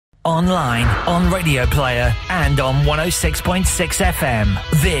online, on Radio Player, and on 106.6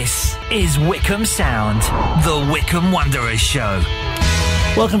 FM. This is Wycombe Sound, the Wycombe Wanderers Show.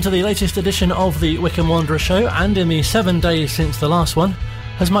 Welcome to the latest edition of the Wycombe Wanderers Show, and in the 7 days since the last one,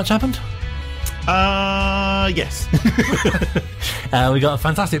 has much happened? Yes. We got a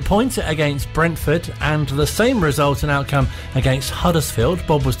fantastic point against Brentford and the same result and outcome against Huddersfield.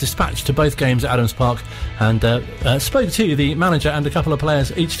 Bob was dispatched to both games at Adams Park and spoke to the manager and a couple of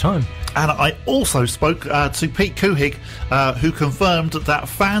players each time. And I also spoke to Pete Couhig, who confirmed that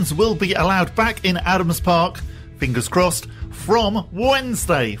fans will be allowed back in Adams Park, fingers crossed, from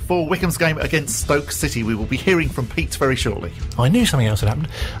Wednesday for Wycombe's game against Stoke City. We will be hearing from Pete very shortly. I knew something else had happened.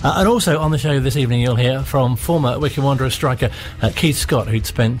 And also on the show this evening you'll hear from former Wycombe Wanderers striker Keith Scott, who'd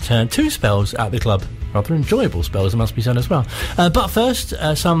spent 2 spells at the club. Rather enjoyable spells, it must be said as well. But first,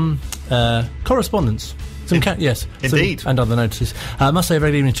 some correspondence. Yes, indeed. And other notices. I must say a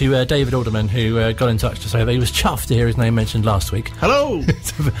very good evening to David Alderman, who got in touch to say that he was chuffed to hear his name mentioned last week. Hello!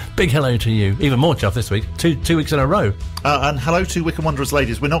 Big hello to you. Even more chuffed this week. Two weeks in a row. And hello to Wycombe Wanderers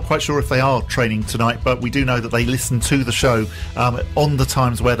ladies. We're not quite sure if they are training tonight, but we do know that they listen to the show on the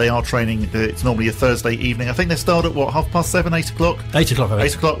times where they are training. It's normally a Thursday evening. I think they start at, 7:30, 8 o'clock? 8 o'clock, I think.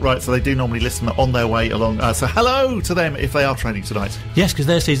 8 o'clock, right, so they do normally listen on their way along. So hello to them if they are training tonight. Yes, because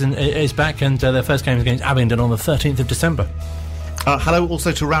their season is back, and their first game is against Abingdon on the 13th of December. Hello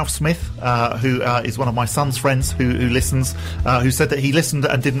also to Ralph Smith, who is one of my son's friends who listens, who said that he listened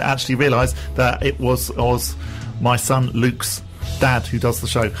and didn't actually realise that it was my son Luke's dad who does the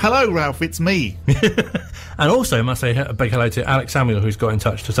show. Hello, Ralph, it's me. And also, I must say a big hello to Alex Samuel, who's got in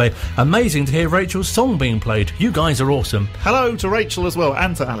touch to say, amazing to hear Rachel's song being played. You guys are awesome. Hello to Rachel as well,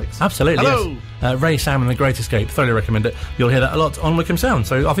 and to Alex. Absolutely, hello. Yes. Ray, Sam and The Great Escape, thoroughly recommend it. You'll hear that a lot on Wycombe Sound,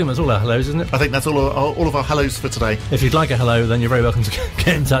 so I think that's all our hellos, isn't it? I think that's all of our hellos for today. If you'd like a hello, then you're very welcome to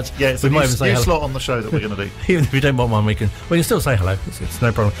get in touch. Yeah, it's a new slot on the show that we're going to do. Even if you don't want one, we can still say hello. It's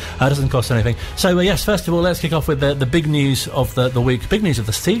no problem. It doesn't cost anything. So, yes, first of all, let's kick off with the big news of the week. Big news of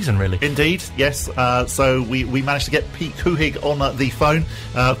the season, really. Indeed, yes. So we managed to get Pete Couhig on the phone.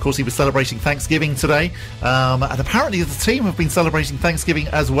 Of course, he was celebrating Thanksgiving today. And apparently the team have been celebrating Thanksgiving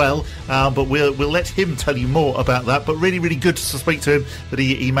as well. But we'll let him tell you more about that. But really, really good to speak to him, that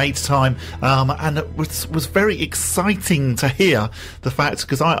he made time. And it was very exciting to hear the fact,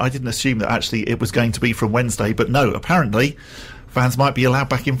 because I didn't assume that actually it was going to be from Wednesday. But no, apparently fans might be allowed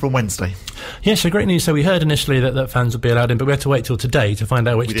back in from Wednesday. Yes, so great news. So we heard initially that fans would be allowed in, but we had to wait till today to find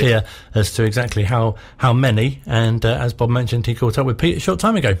out which tier as to exactly how many. And as Bob mentioned, he caught up with Pete a short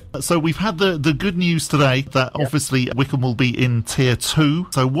time ago. So we've had the good news today that obviously Wycombe will be in tier 2.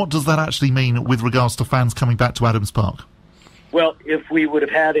 So what does that actually mean with regards to fans coming back to Adams Park? Well, if we would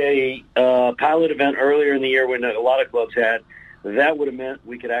have had a pilot event earlier in the year when a lot of clubs had, that would have meant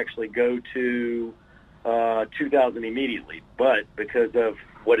we could actually go to 2,000 immediately. But because of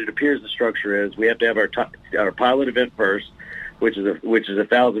what it appears the structure is, we have to have our pilot event first, which is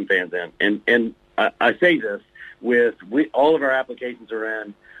 1,000 fans in. And I say this with all of our applications are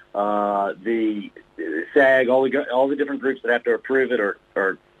in. The SAG, all the different groups that have to approve it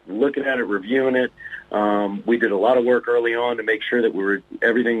are looking at it, reviewing it. We did a lot of work early on to make sure that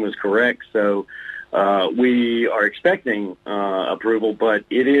everything was correct. So we are expecting approval, but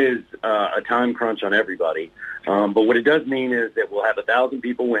it is a time crunch on everybody. But what it does mean is that we'll have 1,000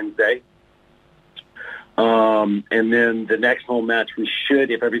 people Wednesday. And then the next home match, we should,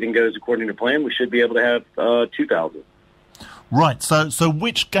 if everything goes according to plan, we should be able to have 2,000. Right, so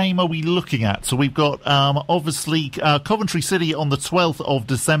which game are we looking at? So we've got, obviously, Coventry City on the 12th of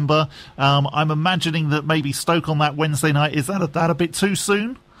December. I'm imagining that maybe Stoke on that Wednesday night. Is that a bit too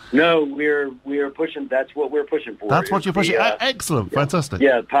soon? No, we are pushing. That's what we're pushing for. That's what you're pushing. Excellent, fantastic.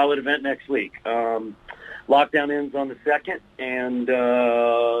 Yeah, pilot event next week. Lockdown ends on the 2nd, and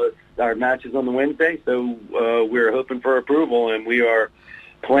our match is on the Wednesday. So we're hoping for approval, and we are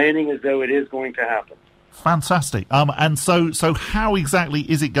planning as though it is going to happen. Fantastic. And so how exactly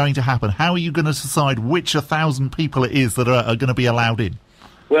is it going to happen? How are you going to decide which 1,000 people it is that are going to be allowed in?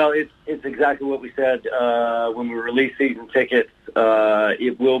 Well, it's exactly what we said when we released season tickets.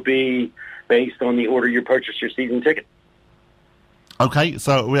 It will be based on the order you purchase your season ticket. Okay,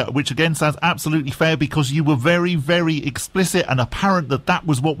 so which again sounds absolutely fair, because you were very, very explicit and apparent that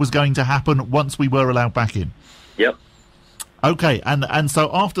was what was going to happen once we were allowed back in. Yep. Okay, and so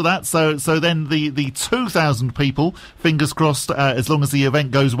after that, so then the 2,000 people, fingers crossed, as long as the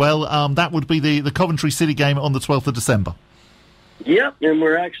event goes well, that would be the Coventry City game on the 12th of December. Yep, and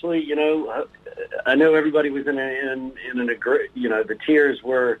we're actually, I know everybody was in the tiers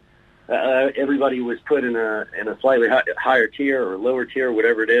were everybody was put in a slightly higher tier or lower tier,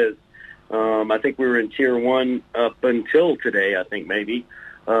 whatever it is. I think we were in tier 1 up until today, I think maybe.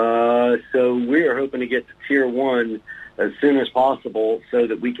 So we are hoping to get to tier 1 as soon as possible so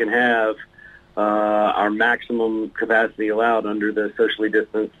that we can have our maximum capacity allowed under the socially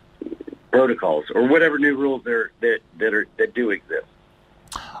distanced protocols or whatever new rules that do exist.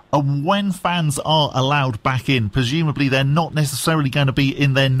 When fans are allowed back in, presumably they're not necessarily going to be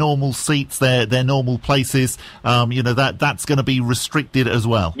in their normal seats, their normal places. That's going to be restricted as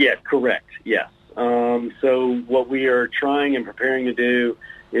well. Yes, correct. Yes. So what we are trying and preparing to do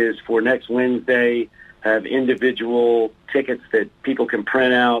is for next Wednesday have individual tickets that people can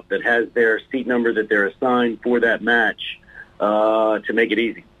print out that has their seat number that they're assigned for that match to make it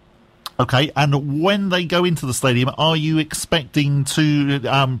easy. Okay, and when they go into the stadium, are you expecting to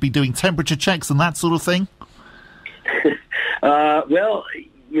be doing temperature checks and that sort of thing? Well,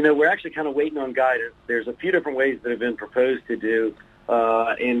 we're actually kind of waiting on guidance. There's a few different ways that have been proposed to do,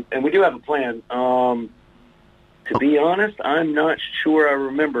 and we do have a plan. To be honest, I'm not sure I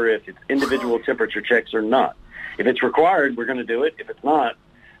remember if it's individual temperature checks or not. If it's required, we're going to do it. If it's not,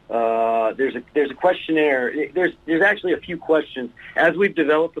 there's a questionnaire. There's actually a few questions. As we've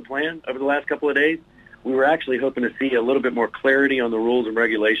developed the plan over the last couple of days, we were actually hoping to see a little bit more clarity on the rules and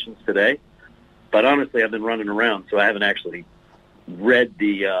regulations today. But honestly, I've been running around, so I haven't actually read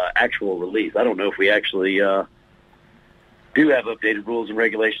the actual release. I don't know if we actually do have updated rules and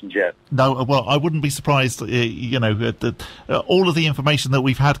regulations yet. No, well, I wouldn't be surprised. All of the information that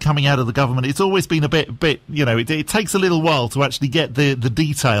we've had coming out of the government, it's always been a bit. It takes a little while to actually get the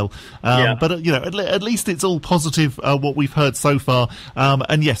detail. But at least it's all positive. What we've heard so far,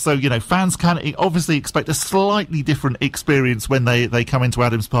 and yes, so fans can obviously expect a slightly different experience when they come into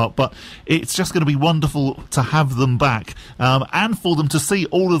Adams Park. But it's just going to be wonderful to have them back, and for them to see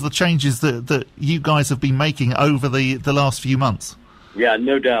all of the changes that you guys have been making over the last few months. Yeah,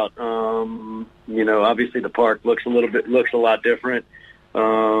 no doubt. Obviously the park looks a lot different.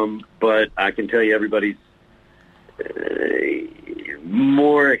 But I can tell you everybody's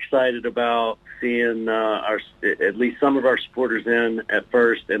more excited about seeing at least some of our supporters in at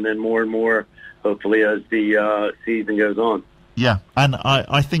first, and then more and more, hopefully, as the season goes on. Yeah, and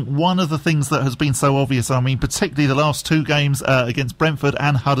I think one of the things that has been so obvious, particularly the last two games against Brentford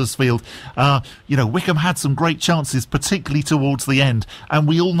and Huddersfield, Wycombe had some great chances, particularly towards the end, and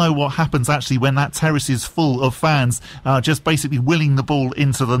we all know what happens actually when that terrace is full of fans just basically willing the ball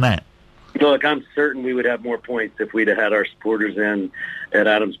into the net. Look, I'm certain we would have more points if we'd have had our supporters in at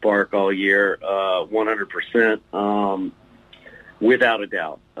Adams Park all year, 100%. Without a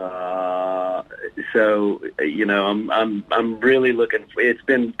doubt. I'm really looking. It's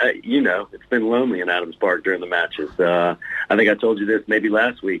been lonely in Adams Park during the matches. I think I told you this maybe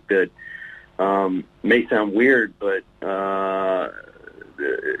last week that may sound weird, but the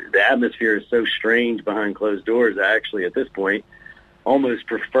atmosphere is so strange behind closed doors. I actually, at this point, almost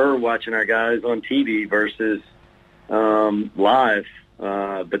prefer watching our guys on TV versus live.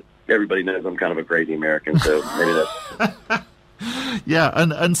 But everybody knows I'm kind of a crazy American, so maybe that's. Yeah,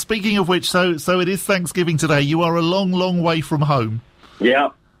 and speaking of which, so it is Thanksgiving today. You are a long, long way from home. Yeah.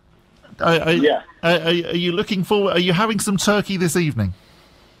 Are you looking forward? Are you having some turkey this evening?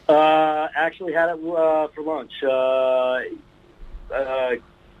 Actually had it for lunch.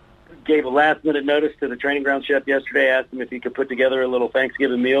 Gave a last-minute notice to the training ground chef yesterday. Asked him if he could put together a little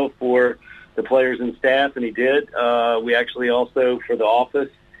Thanksgiving meal for the players and staff, and he did. We actually also, for the office,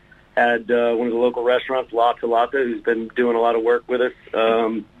 had one of the local restaurants, La Talata, who's been doing a lot of work with us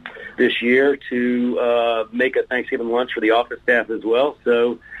this year to make a Thanksgiving lunch for the office staff as well.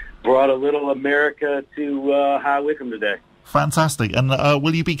 So brought a little America to High Wycombe today. Fantastic. And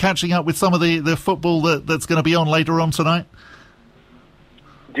will you be catching up with some of the football that's going to be on later on tonight?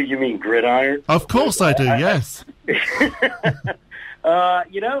 Do you mean gridiron? Of course I do, yes. I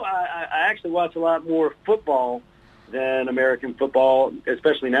actually watch a lot more football than American football,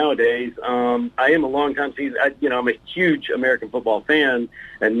 especially nowadays. I am a long-time season. I'm a huge American football fan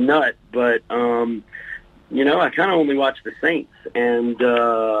and nut, but I kind of only watch the Saints, and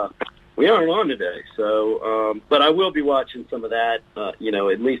we aren't on today. So, but I will be watching some of that, at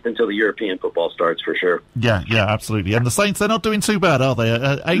least until the European football starts for sure. Yeah, absolutely. And the Saints, they're not doing too bad, are they?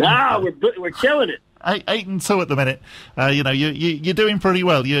 We're killing it. 8-2 at the minute. You're doing pretty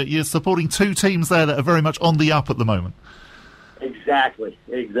well. You're supporting two teams there that are very much on the up at the moment. Exactly.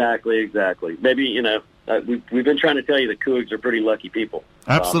 Maybe we've been trying to tell you that Couhigs are pretty lucky people.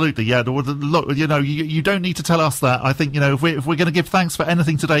 Absolutely, yeah. Look, you don't need to tell us that. I think, if we're going to give thanks for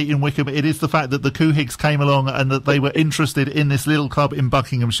anything today in Wycombe, it is the fact that the Couhigs came along and that they were interested in this little club in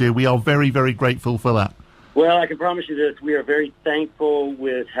Buckinghamshire. We are very, very grateful for that. Well, I can promise you this. We are very thankful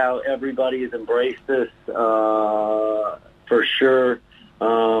with how everybody has embraced this, for sure.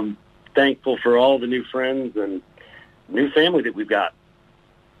 Thankful for all the new friends and new family that we've got.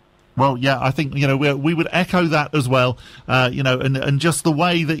 Well, yeah, I think, we would echo that as well, and just the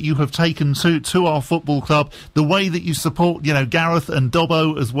way that you have taken to our football club, the way that you support, Gareth and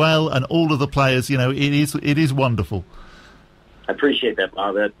Dobbo as well, and all of the players, it is wonderful. I appreciate that,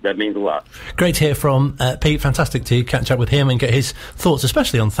 Bob. That means a lot. Great to hear from Pete. Fantastic to catch up with him and get his thoughts,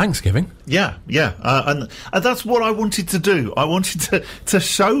 especially on Thanksgiving. Yeah. And that's what I wanted to do. I wanted to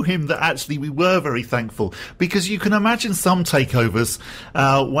show him that actually we were very thankful, because you can imagine some takeovers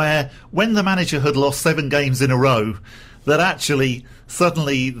where when the manager had lost 7 games in a row, that actually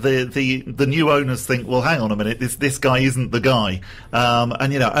suddenly the new owners think, well, hang on a minute, this guy isn't the guy,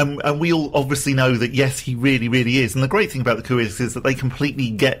 and we all obviously know that yes, he really, really is. And the great thing about the Couhigs is that they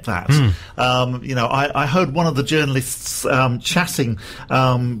completely get that. I heard one of the journalists chatting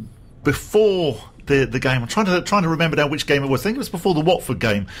before the game. I'm trying to remember now which game it was. I think it was before the Watford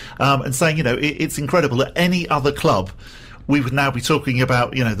game, and saying, it's incredible that any other club, we would now be talking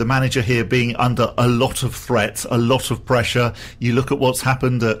about, the manager here being under a lot of threat, a lot of pressure. You look at what's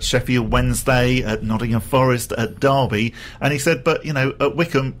happened at Sheffield Wednesday, at Nottingham Forest, at Derby, and he said, but, at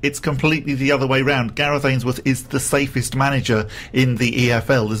Wycombe, it's completely the other way round. Gareth Ainsworth is the safest manager in the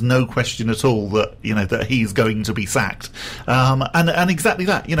EFL. There's no question at all that, that he's going to be sacked. And exactly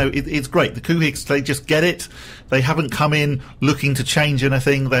that, it's great. The Couhigs, they just get it. They haven't come in looking to change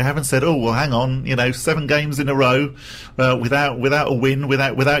anything. They haven't said, oh, well, hang on, 7 games in a row, without a win,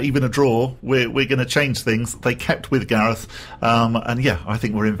 without even a draw, we're going to change things. They kept with Gareth, and yeah, I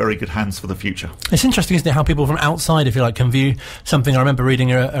think we're in very good hands for the future. It's interesting, isn't it, how people from outside, if you like, can view something. I remember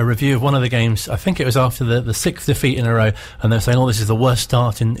reading a review of one of the games. I think it was after the 6th defeat in a row, and they're saying, "Oh, this is the worst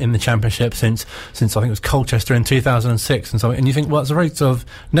start in the Championship since I think it was Colchester in 2006." And so, and you think, well, it's a very sort of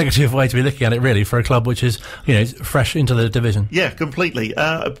negative way to be looking at it, really, for a club which is fresh into the division. Yeah, completely.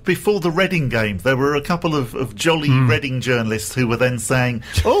 Before the Reading game, there were a couple of jolly Reading journalists who were then saying,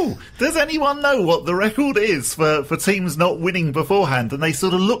 oh, does anyone know what the record is for teams not winning beforehand? And they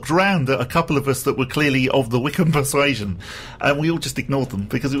sort of looked round at a couple of us that were clearly of the Wycombe persuasion, and we all just ignored them,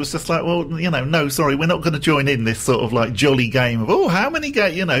 because it was just like, well, no, sorry, we're not going to join in this sort of like jolly game of, oh, how many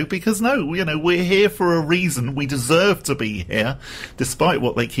games, because no, we're here for a reason. We deserve to be here, despite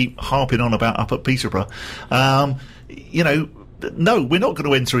what they keep harping on about up at Peterborough. No, we're not going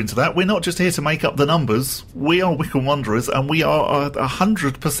to enter into that. We're not just here to make up the numbers. We are Wycombe Wanderers, and we are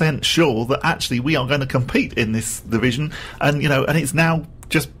 100% sure that actually we are going to compete in this division. And, and it's now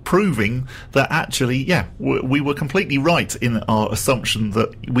just proving that actually, yeah, we were completely right in our assumption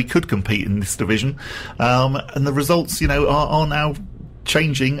that we could compete in this division. And the results, are now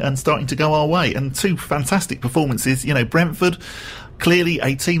changing and starting to go our way. And 2 fantastic performances, Brentford, clearly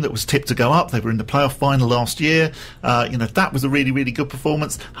a team that was tipped to go up. They were in the playoff final last year. That was a really, really good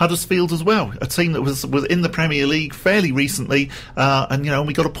performance. Huddersfield as well, a team that was in the Premier League fairly recently, and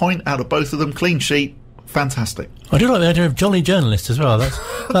we got a point out of both of them. Clean sheet. Fantastic. I do like the idea of jolly journalists as well.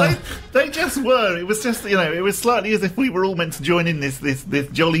 They just were. It was just, it was slightly as if we were all meant to join in this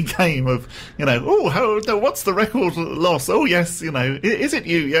jolly game of, what's the record loss? Oh, yes, is it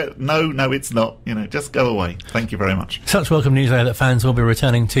you? Yeah, no, it's not. Just go away. Thank you very much. Such welcome news there that fans will be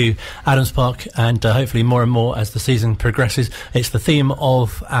returning to Adams Park, and hopefully more and more as the season progresses. It's the theme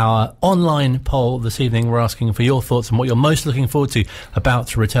of our online poll this evening. We're asking for your thoughts on what you're most looking forward to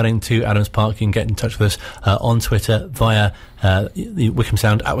about returning to Adams Park. You can get in touch with us on Twitter via the Wycombe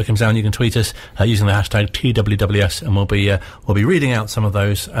Sound, at Wycombe Sound. You can tweet us using the hashtag TWWS, and we'll be reading out some of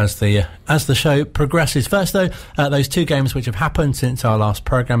those as the show progresses. First, though, those 2 games which have happened since our last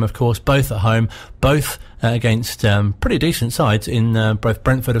programme, of course, both at home, both against pretty decent sides in both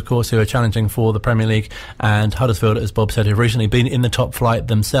Brentford, of course, who are challenging for the Premier League, and Huddersfield, as Bob said, have recently been in the top flight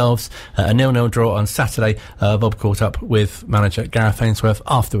themselves. A 0-0 draw on Saturday. Bob caught up with manager Gareth Ainsworth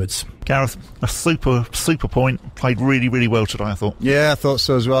afterwards. Gareth, a super point. Played really, really well today, I thought. Yeah, I thought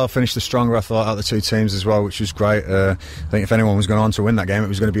so as well. Finished the stronger, I thought, out of the 2 teams as well, which was great. I think if anyone was going on to win that game, it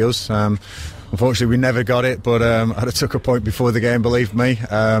was going to be us. Unfortunately, we never got it, but I'd have took a point before the game, believe me.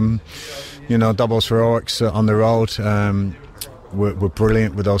 Dobbo's heroics on the road were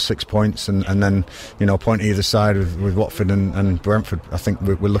brilliant with those 6 points, and then point either side with Watford and Brentford. I think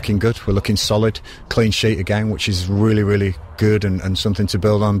we're looking good. We're looking solid. Clean sheet again, which is really, really good and something to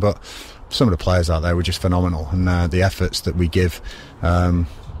build on. But some of the players out there were just phenomenal, and the efforts that we give,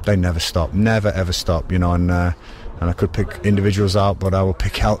 they never stop, never ever stop, and I could pick individuals out, but I will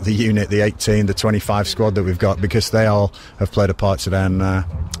pick out the unit, the 18, the 25 squad that we've got, because they all have played a part today, and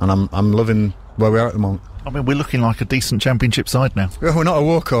I'm loving where we are at the moment. I mean, we're looking like a decent championship side now. We're not a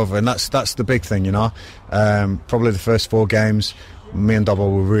walkover, and that's the big thing, Probably the first 4 games, me and Dobbo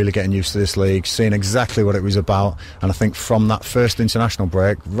were really getting used to this league, seeing exactly what it was about, and I think from that first international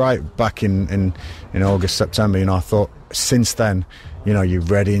break, right back in August, September, I thought since then, your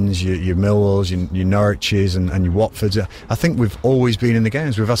Readings, your Millwalls, your Norwiches and your Watfords, I think we've always been in the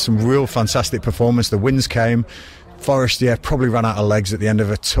games. We've had some real fantastic performance. The wins came. Forest, probably ran out of legs at the end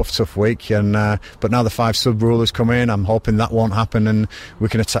of a tough week, but now the 5 sub rule has come in. I'm hoping that won't happen, and we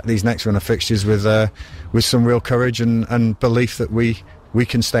can attack these next run of fixtures with some real courage and belief that we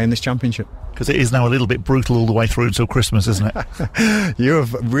can stay in this championship. Because it is now a little bit brutal all the way through until Christmas, isn't it? You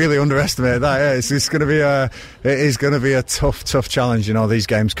have really underestimated that. Yeah, it's going to be a tough challenge. These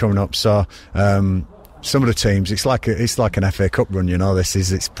games coming up. So. Some of the teams, it's like an FA Cup run.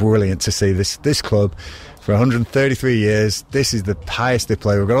 It's brilliant to see this club for 133 years. This is the highest they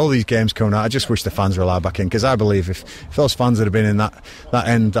play. We've got all these games coming out. I just wish the fans were allowed back in, because I believe if those fans had been in that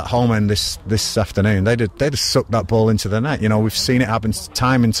home end this afternoon, they'd have sucked that ball into the net. We've seen it happen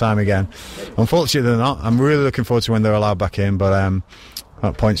time and time again. Unfortunately, they're not. I'm really looking forward to when they're allowed back in. But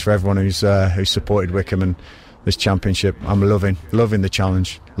that points for everyone who's supported Wycombe and this championship. I'm loving the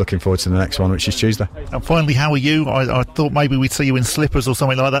challenge. Looking forward to the next one, which is Tuesday. And finally, how are you? I thought maybe we'd see you in slippers or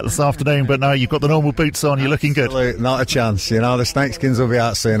something like that this afternoon, but no, you've got the normal boots on. You're looking good. Not a chance. The snakeskins will be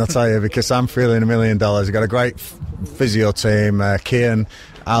out soon, I'll tell you, because I'm feeling $1 million. I've got a great physio team, Kian,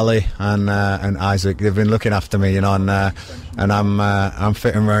 Ali and Isaac. They've been looking after me, and I'm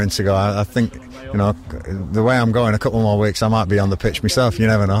fit and raring to go. I think the way I'm going, a couple more weeks I might be on the pitch myself, you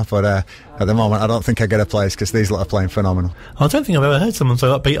never know, but at the moment I don't think I get a place, because these lot are playing phenomenal. I don't think I've ever heard someone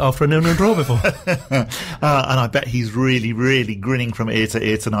so upbeat after a 0-0 draw before. And I bet he's really, really grinning from ear to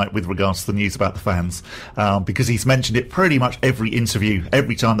ear tonight with regards to the news about the fans, because he's mentioned it pretty much every interview,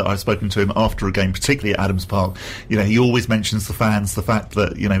 every time that I've spoken to him after a game, particularly at Adams Park. He always mentions the fans, the fact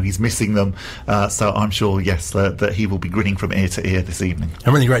that he's missing them, so I'm sure, yes, that he will be grinning from ear to ear this evening.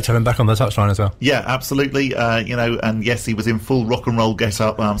 And really great to have him back on the touchline as well. Yeah, absolutely. And yes, he was in full rock and roll get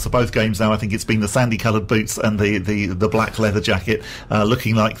up. So both games now, I think it's been the sandy coloured boots and the black leather jacket,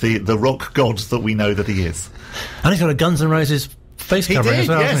 looking like the rock god that we know that he is. And he's got a Guns N' Roses face covering as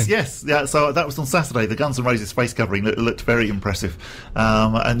well. Yes. Yeah, so that was on Saturday. The Guns N' Roses face covering looked very impressive. He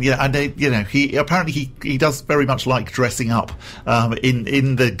apparently he does very much like dressing up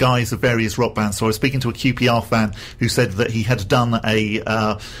in the guise of various rock bands. So I was speaking to a QPR fan who said that he had done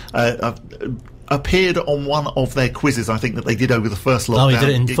appeared on one of their quizzes, I think, that they did over the first lockdown. Oh, he did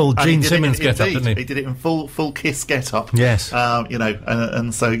it in full Gene Simmons get-up, didn't he? He did it in full Kiss get-up. Yes.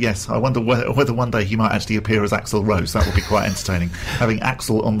 And so, yes, I wonder whether one day he might actually appear as Axl Rose. That would be quite entertaining, having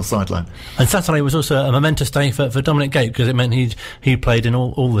Axl on the sideline. And Saturday was also a momentous day for Dominic Gape, because it meant he played in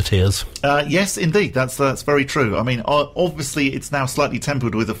all the tiers. Yes, indeed, that's very true. I mean, obviously, it's now slightly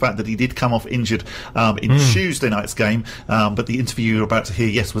tempered with the fact that he did come off injured in Tuesday night's game, but the interview you're about to hear,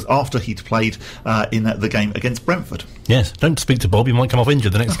 yes, was after he'd played in the game against Brentford. Yes, don't speak to Bob, he might come off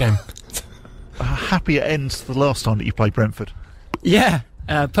injured the next game. A happier end to the last time that you played Brentford. Yeah,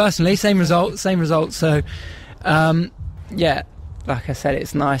 personally, same result. So, yeah, like I said,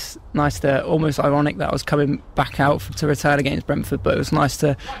 it's nice to, almost ironic that I was coming back out to return against Brentford, but it was nice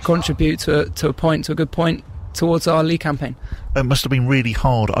to contribute to a good point towards our league campaign. It must have been really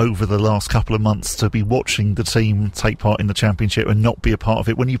hard over the last couple of months to be watching the team take part in the Championship and not be a part of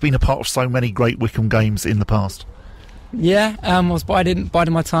it when you've been a part of so many great Wycombe games in the past. Yeah, I was biding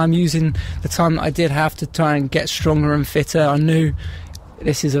my time, using the time that I did have to try and get stronger and fitter. I knew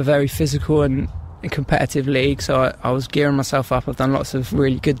this is a very physical and competitive league, so I was gearing myself up. I've done lots of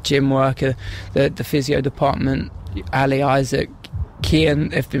really good gym work. The physio department, Ali, Isaac,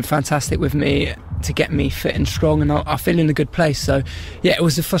 Kian have been fantastic with me to get me fit and strong, and I feel in a good place. So yeah, it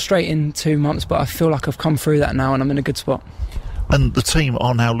was a frustrating 2 months, but I feel like I've come through that now and I'm in a good spot. And the team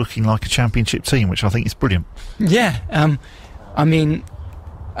are now looking like a championship team, which I think is brilliant. Yeah, I mean,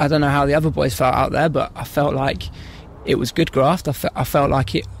 I don't know how the other boys felt out there, but I felt like it was good graft. I felt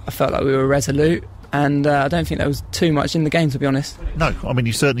like we were resolute, and I don't think there was too much in the game, to be honest. No, I mean,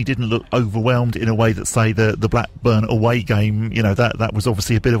 you certainly didn't look overwhelmed in a way that, say, the Blackburn away game, that was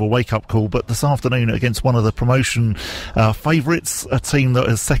obviously a bit of a wake-up call, but this afternoon against one of the promotion favourites, a team that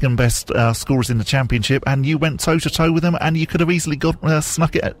is second best scorers in the Championship, and you went toe-to-toe with them, and you could have easily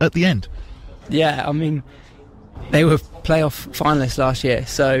snuck it at the end. Yeah, I mean, they were playoff finalists last year,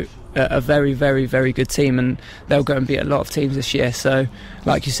 so a very, very, very good team, and they'll go and beat a lot of teams this year. So,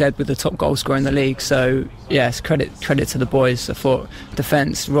 like you said, with the top goal scorer in the league. So, yes, credit to the boys. I thought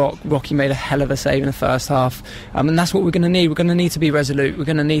defence, Rocky made a hell of a save in the first half, and that's what we're going to need. We're going to need to be resolute. We're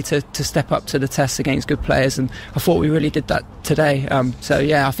going to need to step up to the test against good players, and I thought we really did that today. So,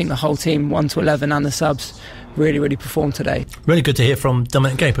 yeah, I think the whole team, 1 to 11, and the subs, really, really performed today. Really good to hear from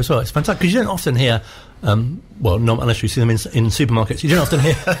Dominic Gape as well. It's fantastic because you don't often hear, well, not unless you see them in supermarkets. You don't often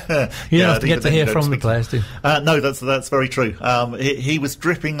hear. You don't often get to hear from the players, do you? No, that's very true. He was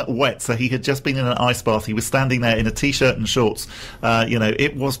dripping wet, so he had just been in an ice bath. He was standing there in a t-shirt and shorts.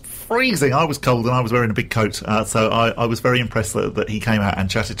 It was freezing. I was cold and I was wearing a big coat. So I was very impressed that he came out and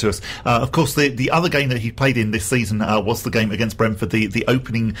chatted to us. Of course, the other game that he played in this season was the game against Brentford, the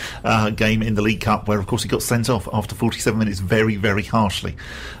opening game in the League Cup, where of course he got sent off after 47 minutes very, very harshly.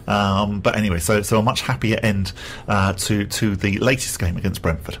 But anyway, so a much happier end to the latest game against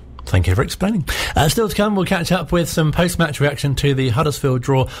Brentford. Thank you for explaining. Still to come, we'll catch up with some post-match reaction to the Huddersfield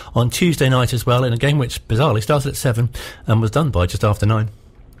draw on Tuesday night as well, in a game which bizarrely started at 7 and was done by just after 9.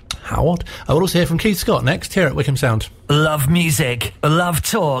 How odd. I will also hear from Keith Scott next here at Wycombe Sound. Love music, love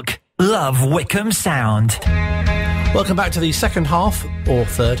talk, love Wycombe Sound. Welcome back to the second half, or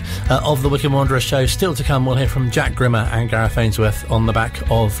third, of the Wycombe Wanderers show. Still to come, we'll hear from Jack Grimmer and Gareth Ainsworth on the back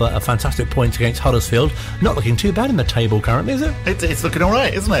of a fantastic point against Huddersfield. Not looking too bad in the table currently, is it? It's looking all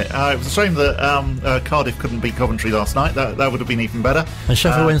right, isn't it? It was a shame that Cardiff couldn't beat Coventry last night. That would have been even better. And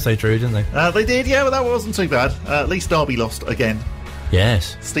Sheffield Wednesday drew, didn't they? They did, yeah, but that wasn't too bad. At least Derby lost again.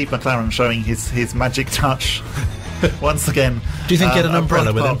 Yes. Steve McLaren showing his magic touch once again. Do you think he had an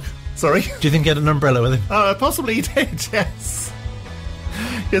umbrella with him? Sorry? Do you think he had an umbrella with him? Possibly he did, yes.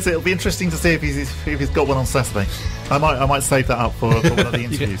 Yes, it'll be interesting to see if he's got one on Saturday. I might save that up for one of the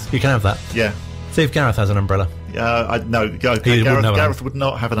interviews. You can have that. Yeah. See if Gareth has an umbrella. Gareth would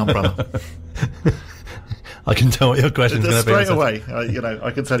not have an umbrella. I can tell what your question's going to be. Straight away, I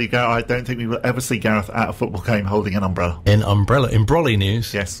can tell you, Gareth, I don't think we will ever see Gareth at a football game holding an umbrella. In Brolly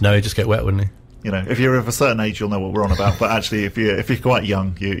news? Yes. No, he'd just get wet, wouldn't he? If you're of a certain age, you'll know what we're on about. But actually, if you're quite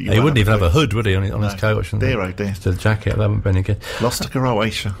young, he wouldn't even have a hood, would he, on his coat? Dear, oh dear. Just a jacket, that wouldn't be any good. Lost to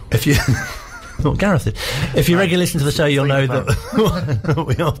Croatia. If you... Well, Gareth did. If you regularly listen to the show, you'll know that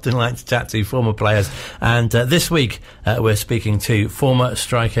we often like to chat to former players. And this week, we're speaking to former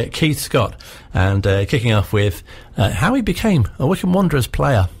striker Keith Scott, and kicking off with how he became a Wycombe Wanderers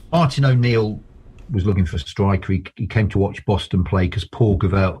player. Martin O'Neill was looking for a striker. He came to watch Boston play because Paul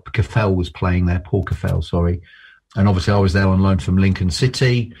Caffel was playing there. Paul Caffel, sorry. And obviously I was there on loan from Lincoln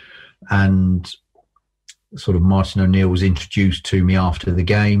City, and sort of Martin O'Neill was introduced to me after the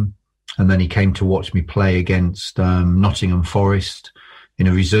game. And then he came to watch me play against Nottingham Forest in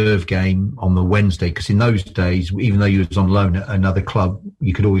a reserve game on the Wednesday. Because in those days, even though you was on loan at another club,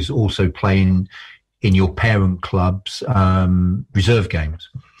 you could always also play in your parent club's reserve games.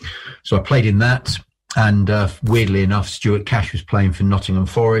 So I played in that. And weirdly enough, Stuart Cash was playing for Nottingham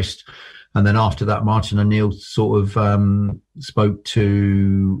Forest. And then after that, Martin O'Neill sort of spoke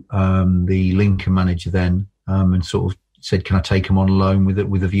to the Lincoln manager then and sort of said, can I take him on loan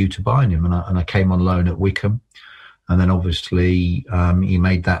with a view to buying him? And I came on loan at Wycombe. And then obviously he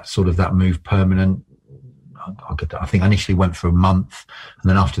made that move permanent. I think I initially went for a month. And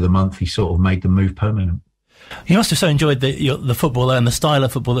then after the month, he sort of made the move permanent. You must have so enjoyed the football there and the style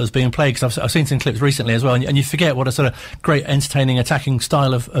of football that was being played, because I've seen some clips recently as well, and you forget what a sort of great, entertaining, attacking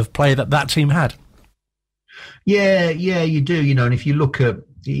style of play that team had. Yeah, you do. And if you look at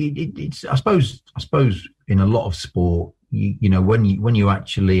it's, I suppose in a lot of sport, when you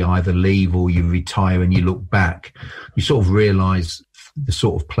actually either leave or you retire and you look back, you sort of realise the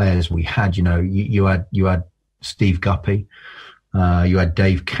sort of players we had. You had Steve Guppy, you had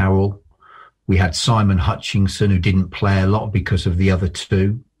Dave Carroll. We had Simon Hutchinson, who didn't play a lot because of the other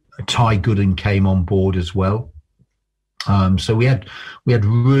two. Ty Gooden came on board as well. So we had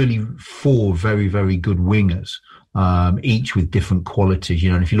really 4 very, very good wingers, each with different qualities.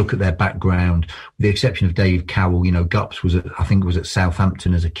 And if you look at their background, with the exception of Dave Carroll, Gups was at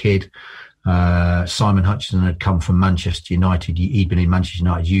Southampton as a kid. Simon Hutchinson had come from Manchester United. He'd been in Manchester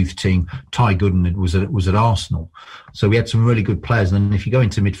United's youth team. Ty Gooden was at Arsenal. So we had some really good players. And then if you go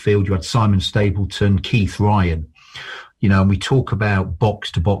into midfield, you had Simon Stapleton, Keith Ryan. And we talk about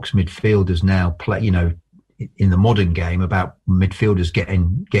box-to-box midfielders now, in the modern game, about midfielders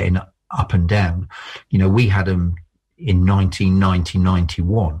getting up and down. We had them in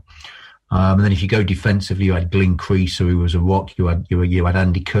 1990-91. And then if you go defensively, you had Glyn Creaser, who was a rock. You had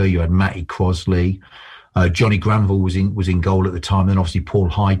Andy Kerr, you had Matty Crosley. Johnny Granville was in goal at the time. Then obviously Paul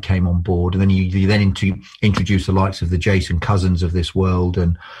Hyde came on board, and then you then introduce the likes of the Jason Cousins of this world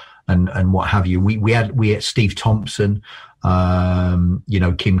and and what have you. We had Steve Thompson,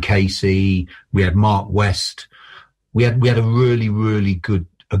 Kim Casey, we had Mark West. We had a really, really good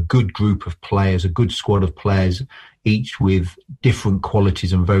group of players, a good squad of players, each with different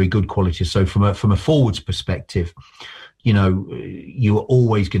qualities and very good qualities. So from a forwards perspective, you were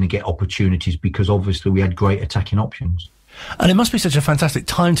always going to get opportunities because obviously we had great attacking options. And it must be such a fantastic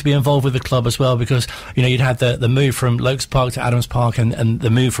time to be involved with the club as well, because you'd had the move from Lokes Park to Adams Park and the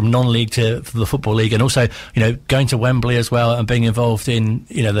move from non-league to the Football League, and also going to Wembley as well and being involved in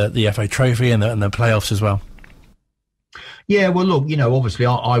the FA Trophy and the playoffs as well. Yeah, well, look, obviously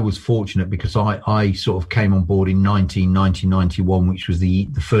I was fortunate because I sort of came on board in 1991, which was the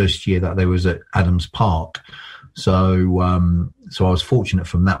first year that there was at Adams Park. So I was fortunate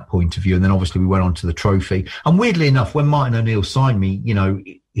from that point of view. And then obviously we went on to the trophy. And weirdly enough, when Martin O'Neill signed me,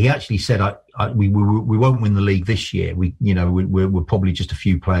 he actually said, we won't win the league this year. We're probably just a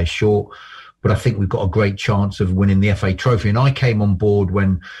few players short, but I think we've got a great chance of winning the FA Trophy. And I came on board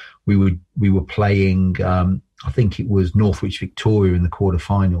when we were playing, I think it was Northwich Victoria in the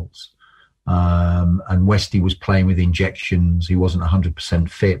quarterfinals. And Westy was playing with injections. He wasn't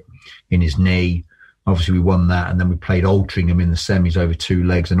 100% fit in his knee. Obviously, we won that, and then we played Altrincham in the semis over 2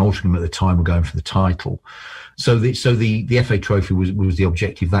 legs, and Altrincham at the time were going for the title. So the FA Trophy was the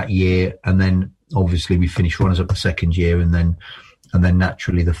objective that year, and then obviously we finished runners-up the second year, and then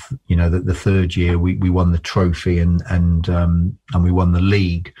naturally the third year we won the trophy and we won the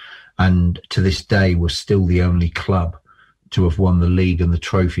league, and to this day we're still the only club to have won the league and the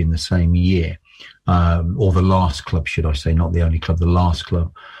trophy in the same year, or the last club, should I say, not the only club, the last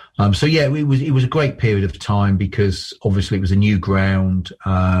club. So yeah, it was a great period of time because obviously it was a new ground,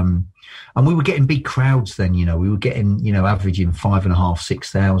 and we were getting big crowds then. We were getting averaging 5,500,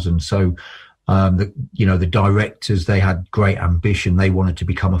 6,000. So the directors, they had great ambition. They wanted to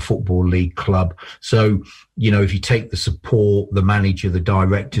become a Football League club. So if you take the support, the manager, the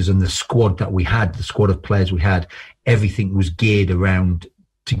directors, and the squad that we had, the squad of players we had, everything was geared around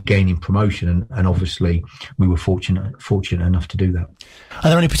to gaining promotion, and obviously we were fortunate enough to do that. Are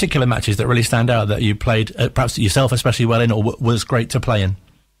there any particular matches that really stand out that you played perhaps yourself especially well in, or was great to play in?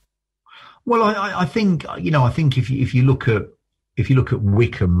 Well, I think if you look at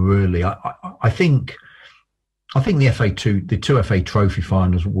Wycombe, really, I think the two FA Trophy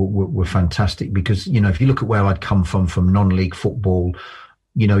finals were fantastic because if you look at where I'd come from non-league football,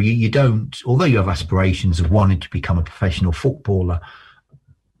 you don't, although you have aspirations of wanting to become a professional footballer,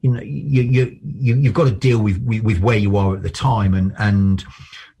 you've got to deal with where you are at the time, and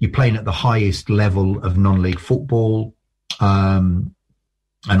you're playing at the highest level of non-league football, and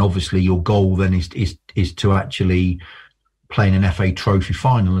obviously your goal then is to actually play in an FA Trophy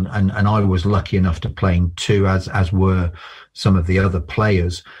final, and I was lucky enough to play in 2, as were some of the other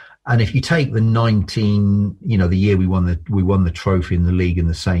players. And if you take the year we won the trophy in the league in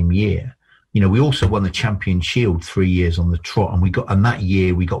the same year. We also won the Champion Shield 3 years on the trot, and that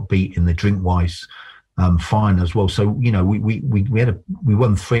year we got beat in the Drinkwise final as well. So we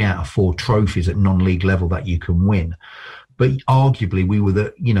won 3 out of 4 trophies at non-league level that you can win. But arguably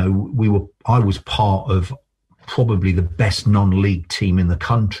I was part of probably the best non-league team in the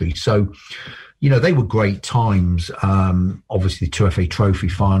country. So they were great times. Obviously the 2 FA Trophy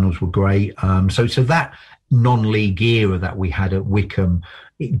finals were great. So that non-league era that we had at Wycombe,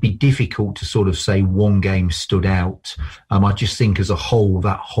 it'd be difficult to sort of say one game stood out. I just think as a whole,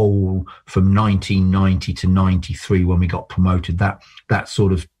 that whole from 1990 to 93 when we got promoted, that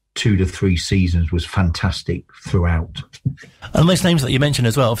sort of 2 to 3 seasons was fantastic throughout. And those names that you mentioned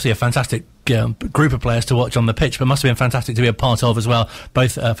as well, obviously a fantastic group of players to watch on the pitch, but must have been fantastic to be a part of as well,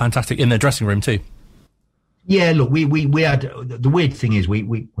 both fantastic in the dressing room too. Yeah, look, we had, the weird thing is well,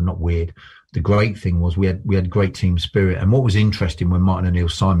 not weird. The great thing was we had great team spirit. And what was interesting when Martin O'Neill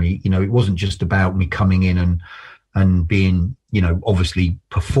signed me, it wasn't just about me coming in and being, obviously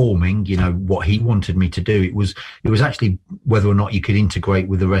performing, what he wanted me to do. It was actually whether or not you could integrate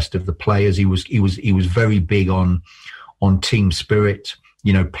with the rest of the players. He was very big on team spirit,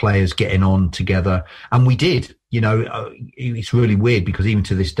 players getting on together. And we did. It's really weird because even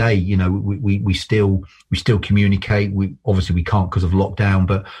to this day, we still communicate. We can't because of lockdown,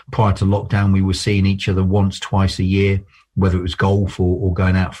 but prior to lockdown, we were seeing each other once, twice a year, whether it was golf or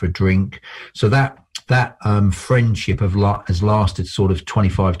going out for a drink. So that friendship has lasted sort of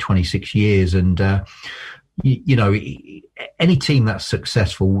 25, 26 years. And, any team that's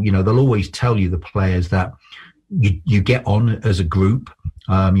successful, they'll always tell you, the players, that you get on as a group.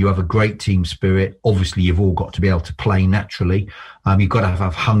 You have a great team spirit. Obviously, you've all got to be able to play naturally. You've got to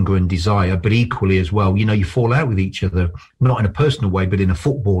have hunger and desire, but equally as well, you fall out with each other, not in a personal way, but in a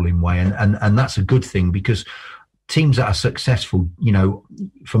footballing way. And that's a good thing, because teams that are successful,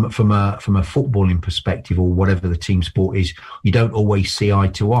 from a footballing perspective, or whatever the team sport is, you don't always see eye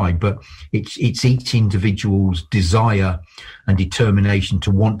to eye, but it's each individual's desire and determination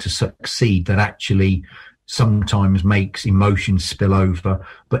to want to succeed that actually sometimes makes emotions spill over.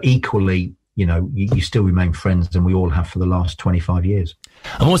 But equally, you still remain friends, and we all have for the last 25 years.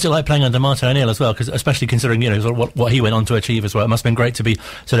 And what's it like playing under Martin O'Neill as well? Because especially considering, sort of what he went on to achieve as well, it must have been great to be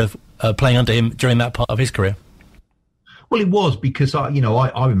sort of playing under him during that part of his career. Well, it was, because I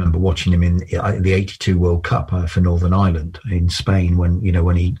remember watching him in the '82 World Cup for Northern Ireland in Spain when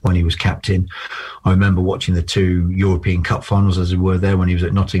he was captain. I remember watching the 2 European Cup finals, as it were, there when he was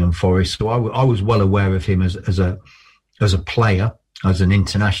at Nottingham Forest. So I was well aware of him as a player, as an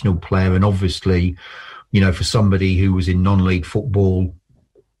international player, and obviously, for somebody who was in non-league football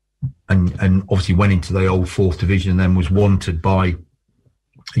and obviously went into the old 4th division and then was wanted by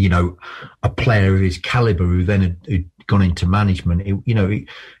a player of his calibre who then had gone into management.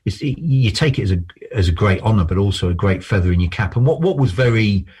 You take it as a great honour, but also a great feather in your cap. And what was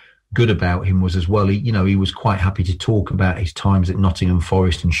very good about him was, as well, he was quite happy to talk about his times at Nottingham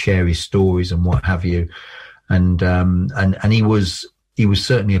Forest and share his stories and what have you. And he was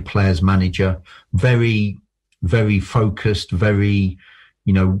certainly a player's manager, very, very focused, very,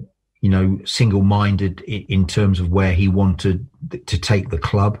 single-minded in terms of where he wanted to take the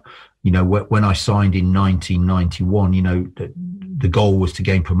club. When I signed in 1991, the goal was to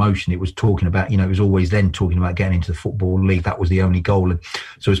gain promotion. It was talking about, it was always then talking about getting into the Football League. That was the only goal. And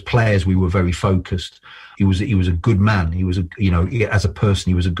so as players, we were very focused. He was a good man. He was, as a person,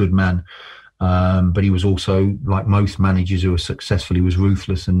 he was a good man. But he was also, like most managers who are successful, he was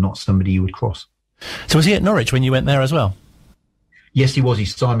ruthless and not somebody you would cross. So was he at Norwich when you went there as well? Yes, he was. He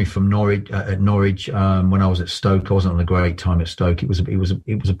signed me from Norwich when I was at Stoke. I wasn't on a great time at Stoke. It was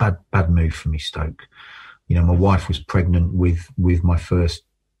a bad move for me, Stoke. My wife was pregnant with my first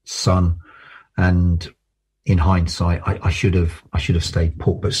son, and in hindsight, I should have stayed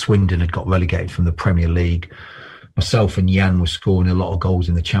put. But Swindon had got relegated from the Premier League. Myself and Jan were scoring a lot of goals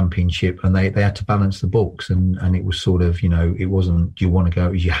in the Championship, and they had to balance the books. And it was sort of, it wasn't, do you want to go?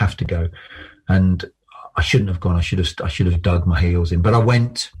 It was, you have to go. And I shouldn't have gone. I should have dug my heels in. But I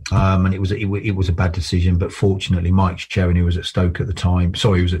went, and it was a bad decision. But fortunately, Mike Sherrin, who was at Stoke at the time,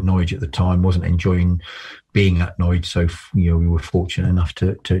 he was at Norwich at the time, wasn't enjoying being at Norwich. So we were fortunate enough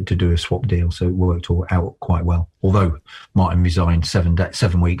to do a swap deal. So it worked all out quite well. Although Martin resigned 7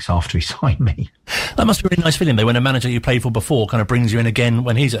 weeks after he signed me. That must be a really nice feeling though, when a manager you played for before kind of brings you in again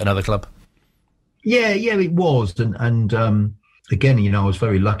when he's at another club. Yeah, it was, and. Again, I was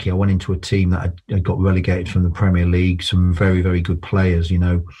very lucky. I went into a team that had got relegated from the Premier League. Some very, very good players,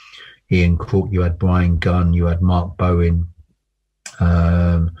 Ian Cook, you had Brian Gunn, you had Mark Bowen,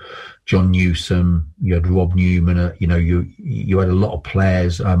 John Newsom, you had Rob Newman, you had a lot of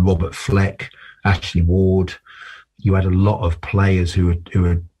players, Robert Fleck, Ashley Ward. You had a lot of players who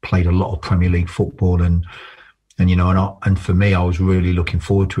had played a lot of Premier League football. And for me, I was really looking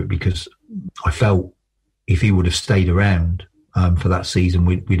forward to it, because I felt if he would have stayed around, for that season,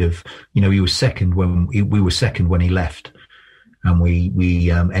 we'd have, he was second when we were second when he left, and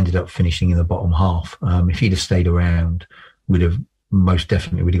we ended up finishing in the bottom half. If he'd have stayed around, we'd have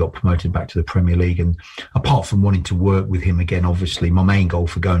got promoted back to the Premier League. And apart from wanting to work with him again, obviously my main goal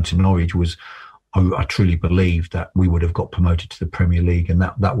for going to Norwich was, I truly believed that we would have got promoted to the Premier League, and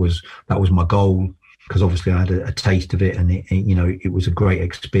that was my goal. Because obviously I had a taste of it, and it was a great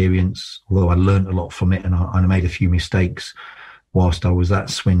experience. Although I learned a lot from it, and I made a few mistakes whilst I was at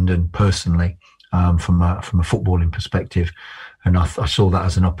Swindon personally, from a footballing perspective, and I saw that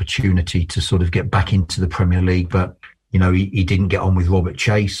as an opportunity to sort of get back into the Premier League. But he didn't get on with Robert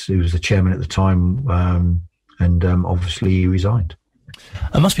Chase, who was the chairman at the time, and obviously he resigned.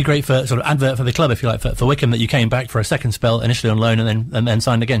 It must be great for sort of advert for the club, if you like, for Wycombe, that you came back for a second spell, initially on loan and then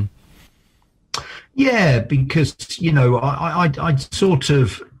signed again. Yeah, because I'd sort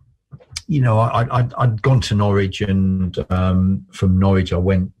of. I'd gone to Norwich, and from Norwich I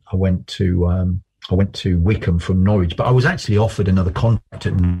went to Wycombe from Norwich. But I was actually offered another contract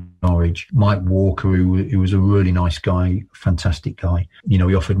at Norwich. Mike Walker, who was a really nice guy, fantastic guy. He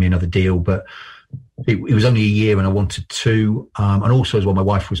offered me another deal, but it was only a year, and I wanted 2. And also as well, my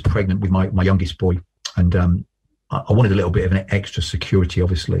wife was pregnant with my youngest boy, and I wanted a little bit of an extra security,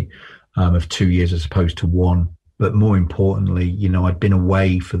 obviously, of 2 years as opposed to 1. But more importantly, you know, I'd been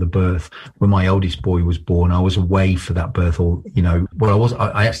away for the birth. When my oldest boy was born, I was away for that birth. Or, you know, well,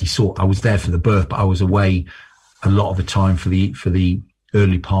 I actually I was there for the birth, but I was away a lot of the time for the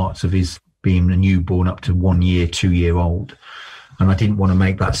early parts of his being a newborn up to 1 year, 2 year old. And I didn't want to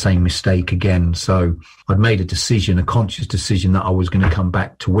make that same mistake again. So I'd made a conscious decision that I was going to come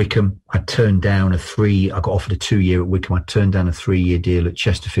back to Wycombe. I turned down I got offered a 2 year at Wycombe. I turned down a 3 year deal at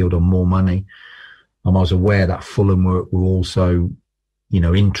Chesterfield on more money. I was aware that Fulham were also, you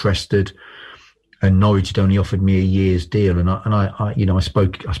know, interested, and Norwich had only offered me a year's deal. And I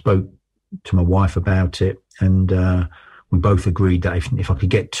spoke to my wife about it, and we both agreed that if I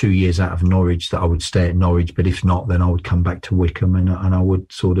could get 2 years out of Norwich, that I would stay at Norwich. But if not, then I would come back to Wycombe, and I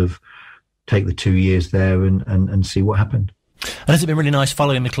would sort of take the 2 years there and see what happened. And has it been really nice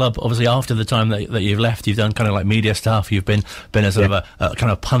following the club? Obviously, after the time that you've left, you've done kind of like media stuff. You've been a sort of a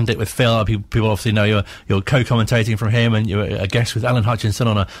kind of pundit with Phil. People obviously know you're co-commentating from him, and you're a guest with Alan Hutchinson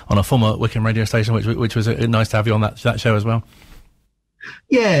on a former Wycombe radio station, which was nice to have you on that show as well.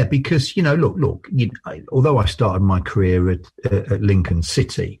 Yeah, because, you know, look. Although I started my career at Lincoln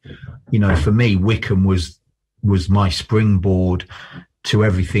City, you know, for me, Wycombe was my springboard to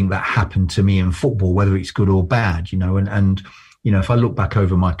everything that happened to me in football, whether it's good or bad, you know, and you know, if I look back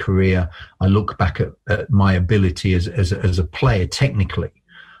over my career, I look back at my ability as a player technically.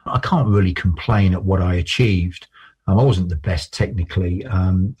 I can't really complain at what I achieved. I wasn't the best technically.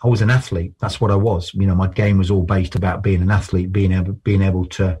 I was an athlete. That's what I was. You know, my game was all based about being an athlete, being able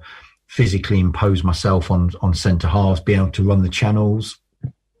to physically impose myself on centre halves, being able to run the channels,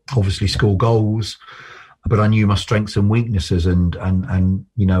 obviously score goals. But I knew my strengths and weaknesses, and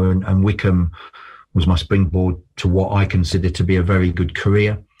you know, and Wycombe was my springboard to what I consider to be a very good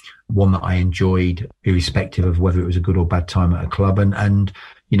career, one that I enjoyed, irrespective of whether it was a good or bad time at a club. And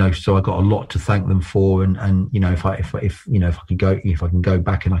you know, so I got a lot to thank them for. And you know, if I can go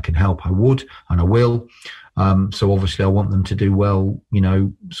back and I can help, I would, and I will. So obviously, I want them to do well. You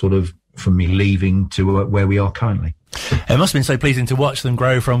know, sort of from me leaving to where we are currently. It must have been so pleasing to watch them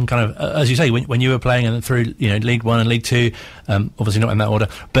grow from kind of, as you say, when you were playing and through, you know, League One and League Two, obviously not in that order,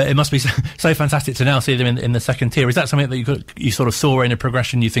 but it must be so fantastic to now see them in the second tier. Is that something that you sort of saw in a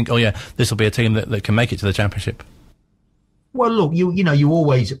progression? You think, oh yeah, this will be a team that can make it to the Championship? Well, look, you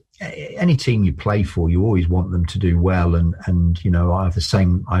always, any team you play for, you always want them to do well, and you know, I have the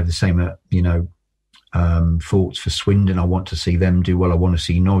same, you know, thoughts for Swindon. I want to see them do well. I want to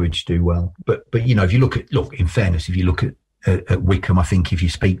see Norwich do well. But you know, if you look, in fairness, if you look at Wycombe, I think if you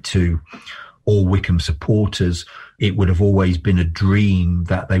speak to all Wycombe supporters, it would have always been a dream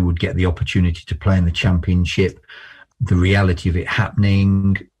that they would get the opportunity to play in the Championship. The reality of it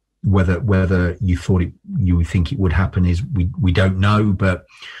happening, whether you thought you would think it would happen, is we don't know. But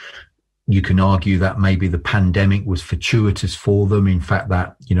you can argue that maybe the pandemic was fortuitous for them. In fact,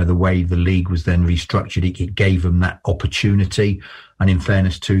 that, you know, the way the league was then restructured, it gave them that opportunity. And in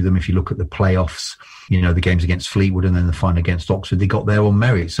fairness to them, if you look at the playoffs, you know, the games against Fleetwood and then the final against Oxford, they got there on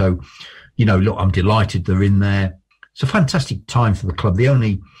merit. So, you know, look, I'm delighted they're in there. It's a fantastic time for the club.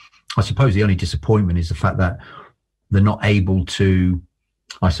 I suppose the only disappointment is the fact that they're not able to,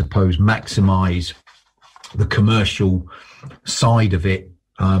 I suppose, maximise the commercial side of it.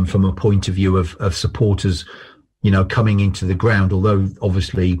 From a point of view of supporters, you know, coming into the ground, although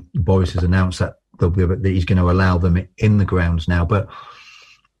obviously Boris has announced that he's going to allow them in the grounds now. But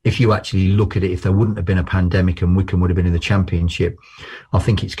if you actually look at it, if there wouldn't have been a pandemic and Wycombe would have been in the Championship, I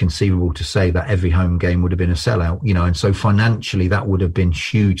think it's conceivable to say that every home game would have been a sellout, you know, and so financially that would have been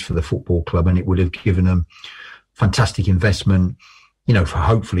huge for the football club, and it would have given them fantastic investment, you know, for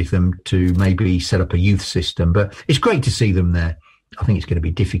hopefully them to maybe set up a youth system. But it's great to see them there. I think it's going to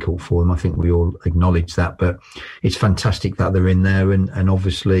be difficult for them. I think we all acknowledge that, but it's fantastic that they're in there, and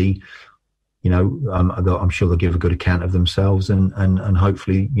obviously, you know, I'm sure they'll give a good account of themselves, and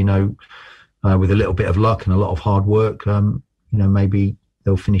hopefully, you know, with a little bit of luck and a lot of hard work, you know, maybe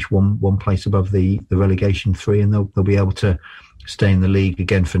they'll finish one place above the relegation 3, and they'll be able to stay in the league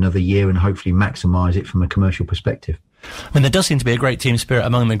again for another year and hopefully maximise it from a commercial perspective. I mean, there does seem to be a great team spirit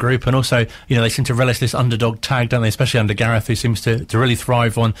among the group, and also, you know, they seem to relish this underdog tag, don't they? Especially under Gareth, who seems to really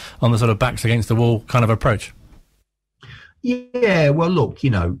thrive on the sort of backs against the wall kind of approach. Yeah, well, look, you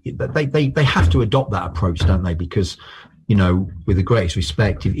know, they have to adopt that approach, don't they? Because, you know, with the greatest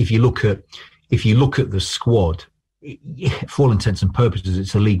respect, if you look at the squad, for all intents and purposes,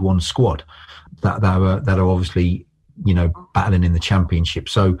 it's a League One squad that are obviously, you know, battling in the Championship.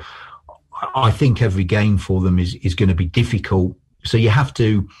 So I think every game for them is going to be difficult. So you have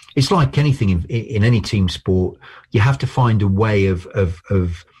to, it's like anything in any team sport, you have to find a way of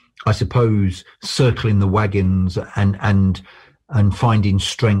I suppose, circling the wagons and finding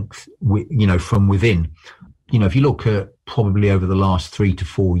strength, from within. If you look at probably over the last 3 to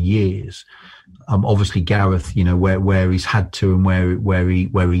 4 years, obviously Gareth, where he's had to and where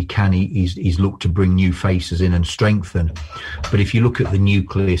he can, he's looked to bring new faces in and strengthen. But if you look at the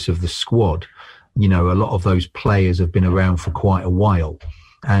nucleus of the squad, a lot of those players have been around for quite a while,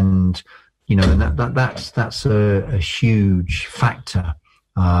 and that's a huge factor.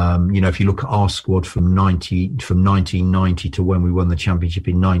 If you look at our squad from 1990 to when we won the championship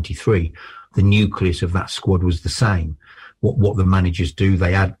in 93, the nucleus of that squad was the same. What the managers do,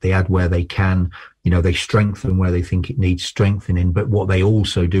 they add where they can, they strengthen where they think it needs strengthening. But what they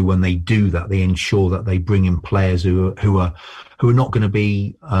also do when they do that, they ensure that they bring in players who are not going to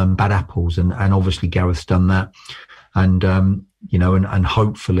be bad apples. And obviously Gareth's done that. And, and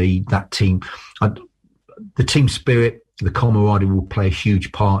hopefully that team, the team spirit, the camaraderie will play a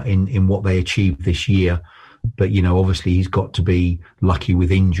huge part in what they achieve this year. But, obviously he's got to be lucky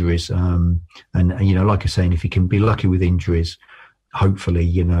with injuries. And like I was saying, if he can be lucky with injuries, hopefully,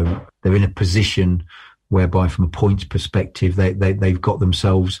 they're in a position whereby from a points perspective, they've got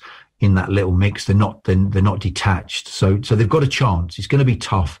themselves in that little mix. They're not detached. So they've got a chance. It's going to be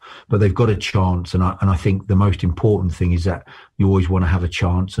tough, but they've got a chance. And I think the most important thing is that you always want to have a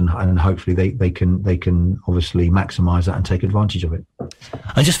chance, and hopefully they can obviously maximise that and take advantage of it.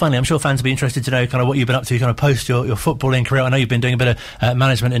 And just finally, I'm sure fans will be interested to know kind of what you've been up to kind of post your footballing career. I know you've been doing a bit of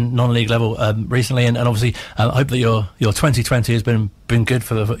management in non-league level recently, and obviously I hope that your 2020 has been good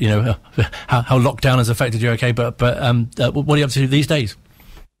for the how lockdown has affected you. Okay, but what are you up to these days?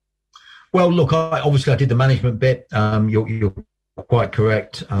 Well, look, I did the management bit. You're quite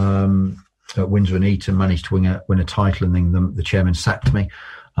correct. At Windsor and Eton, managed to win a title, and then the chairman sacked me,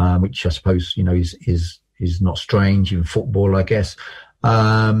 which I suppose is not strange in football, I guess.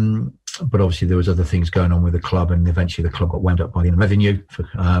 But obviously there was other things going on with the club, and eventually the club got wound up by the revenue.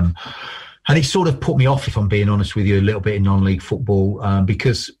 And it sort of put me off, if I'm being honest with you, a little bit in non-league football,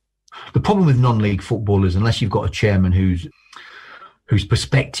 because the problem with non-league football is unless you've got a chairman whose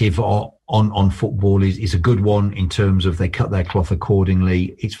perspective on football is a good one in terms of they cut their cloth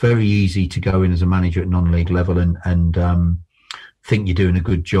accordingly, it's very easy to go in as a manager at non-league level and think you're doing a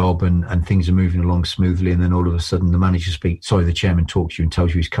good job and things are moving along smoothly, and then all of a sudden the chairman talks to you and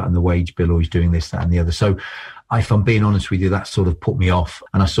tells you he's cutting the wage bill or he's doing this, that and the other. So if I'm being honest with you, that sort of put me off,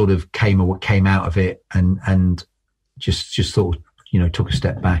 and I sort of came out of it and just thought, took a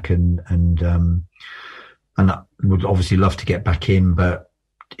step back and I would obviously love to get back in, but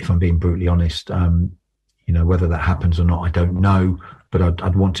if I'm being brutally honest, whether that happens or not, I don't know. But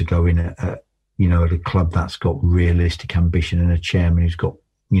I'd want to go in at a club that's got realistic ambition and a chairman who's got,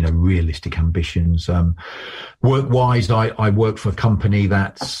 realistic ambitions. Work-wise, I work for a company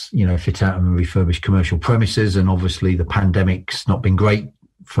that's, fit out and refurbish commercial premises, and obviously the pandemic's not been great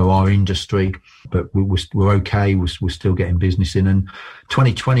for our industry, but we're okay. We're still getting business in, and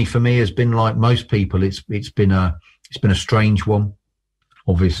 2020 for me has been like most people. It's been a strange one.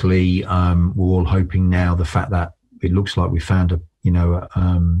 Obviously, we're all hoping now the fact that it looks like we found a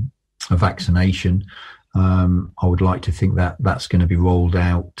vaccination. I would like to think that that's going to be rolled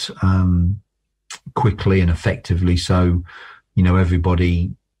out quickly and effectively, so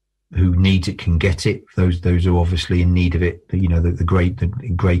everybody who needs it can get it. Those who are obviously in need of it, the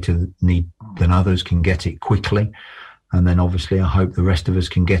greater need than others can get it quickly. And then obviously I hope the rest of us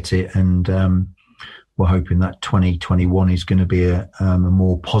can get it. And we're hoping that 2021 is going to be a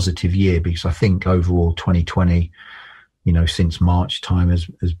more positive year, because I think overall 2020, since March time has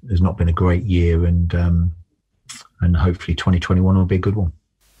not been a great year, and hopefully 2021 will be a good one.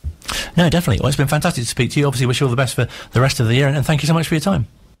 No, definitely. Well, it's been fantastic to speak to you. Obviously wish you all the best for the rest of the year, and thank you so much for your time.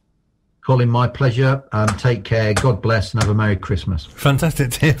 Colin, my pleasure. Take care. God bless, and have a Merry Christmas. Fantastic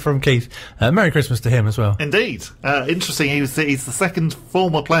to hear from Keith. Merry Christmas to him as well. Indeed. Interesting. He's the second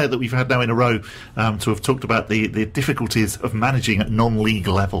former player that we've had now in a row to have talked about the difficulties of managing at non-league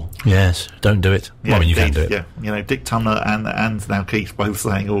level. Yes, don't do it. Yeah, well, I mean, you can do it. Yeah, Dick Tumner and now Keith both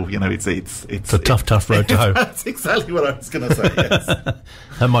saying, it's a tough road to hoe. That's exactly what I was going to say. Yes.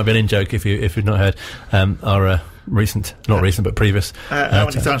 That might be an in-joke if you've not heard our previous. How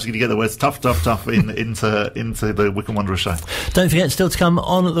many times are you going to get the words tough into the Wycombe Wanderers show? Don't forget, still to come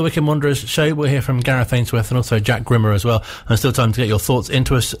on the Wycombe Wanderers show, we'll hear from Gareth Ainsworth and also Jack Grimmer as well. And still time to get your thoughts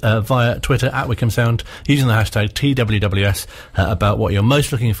into us via Twitter at Wycombe Sound, using the hashtag TWWS about what you're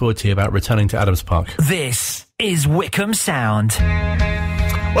most looking forward to about returning to Adams Park. This is Wycombe Sound.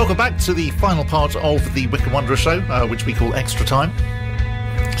 Welcome back to the final part of the Wycombe Wanderers show, which we call Extra Time.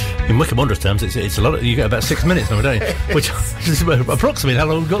 In Wycombe Wanderers terms, it's a lot. You get about 6 minutes now, don't you? Which is approximately how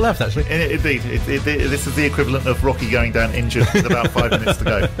long we've got left, actually. Indeed, this is the equivalent of Rocky going down injured with about 5 minutes to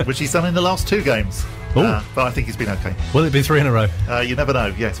go, which he's done in the last 2 games. But I think he's been okay. Will it be 3 in a row? You never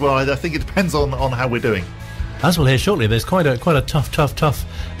know. Yes. Well, I think it depends on how we're doing. As we'll hear shortly, there's quite a tough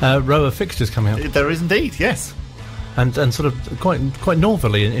row of fixtures coming up. There is indeed. Yes. And sort of quite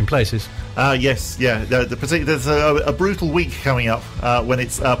northerly in places. Yes, yeah. There's a brutal week coming up when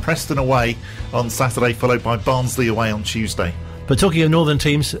it's Preston away on Saturday, followed by Barnsley away on Tuesday. But talking of northern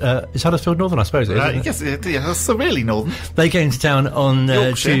teams, is Huddersfield northern, I suppose? Yes, severely northern. They came to town on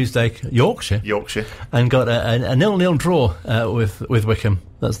Tuesday. Yorkshire. And got a 0-0 draw with Wycombe.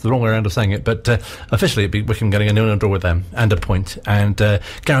 That's the wrong way around of saying it, but officially it'd be Wycombe getting a 0-0 draw with them and a point. And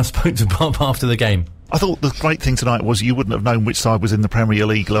Gareth spoke to Bob after the game. I thought the great thing tonight was you wouldn't have known which side was in the Premier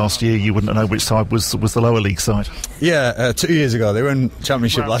League last year. You wouldn't have known which side was the lower league side. Yeah, 2 years ago they were in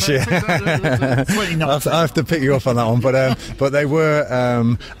Championship last year. I have to pick you up on that one, but they were,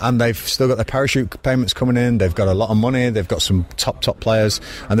 and they've still got their parachute payments coming in. They've got a lot of money. They've got some top players,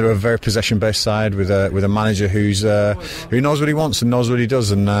 and they're a very possession-based side with a manager who knows what he wants and knows what he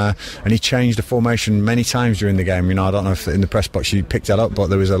does, and he changed the formation many times during the game. You know, I don't know if in the press box you picked that up, but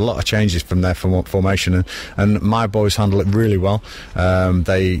there was a lot of changes from their formation. And my boys handle it really well.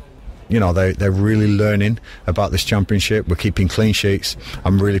 They're really learning about this championship. We're keeping clean sheets.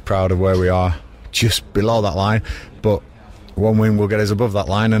 I'm really proud of where we are, just below that line. But one win will get us above that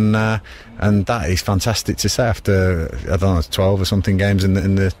line, and that is fantastic to say after 12 or something games in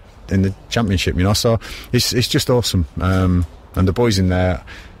the championship. You know, so it's just awesome. And the boys in there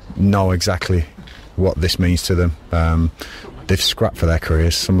know exactly what this means to them. They've scrapped for their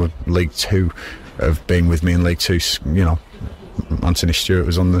careers. Some of League Two have been with me in League Two. You know, Anthony Stewart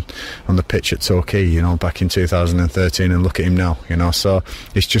was on the pitch at Torquay, you know, back in 2013, and look at him now, you know. So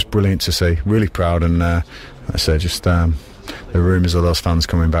it's just brilliant to see. Really proud, and I say just the rumours of those fans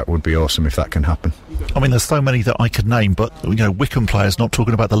coming back would be awesome if that can happen. I mean, there's so many that I could name, but you know, Wycombe players, not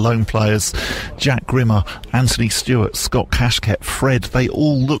talking about the lone players, Jack Grimmer, Anthony Stewart, Scott Cashket, Fred, they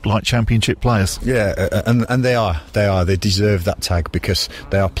all look like championship players. Yeah, and they deserve that tag because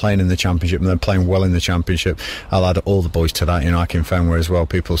they are playing in the championship and they're playing well in the championship. I'll add all the boys to that. You know, Akin Fenway as well.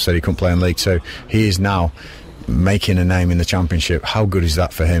 People said he couldn't play in League Two. He is now making a name in the championship. How good is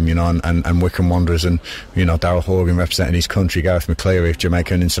that for him, you know, and Wycombe Wanderers, and you know, Daryl Horgan representing his country, Gareth McCleary,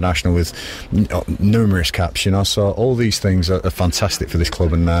 Jamaican international with numerous caps, you know. So all these things are fantastic for this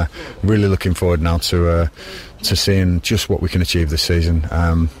club, and really looking forward now to seeing just what we can achieve this season.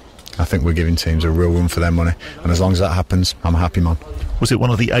 I think we're giving teams a real run for their money, and as long as that happens, I'm a happy man. Was it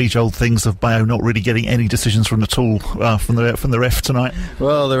one of the age-old things of Bayo not really getting any decisions from at all from the ref tonight?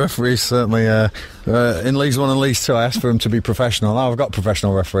 Well, the referees certainly in Leagues 1 and Leagues 2 I asked for them to be professional. Now I've got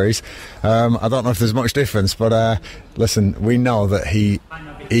professional referees. I don't know if there's much difference, but listen, we know that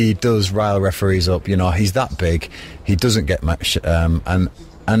he does rile referees up. You know, he's that big. He doesn't get much, and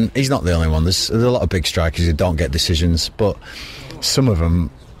he's not the only one. There's a lot of big strikers who don't get decisions, but some of them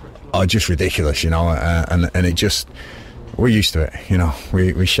are just ridiculous, you know, and it just, we're used to it, you know.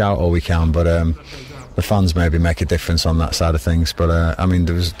 We shout all we can, but the fans maybe make a difference on that side of things. But I mean,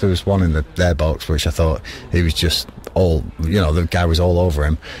 there was one in their box which I thought he was just all, you know, the guy was all over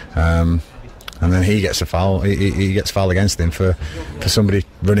him, and then he gets a foul. He gets foul against him for somebody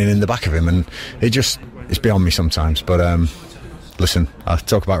running in the back of him, and it's beyond me sometimes. But listen, I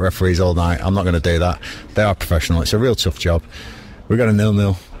talk about referees all night. I'm not going to do that. They are professional. It's a real tough job. We got a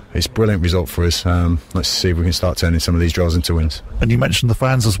 0-0. It's a brilliant result for us. Let's see if we can start turning some of these draws into wins. And you mentioned the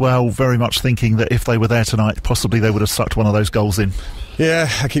fans as well, very much thinking that if they were there tonight, possibly they would have sucked one of those goals in. Yeah,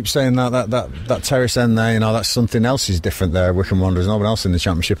 I keep saying that terrace end there, you know, that's something else is different there. Wycombe Wanderers, no one else in the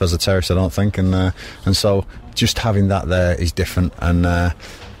Championship has a terrace, I don't think, and so just having that there is different, and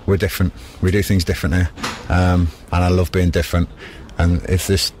we're different. We do things different here, and I love being different. And if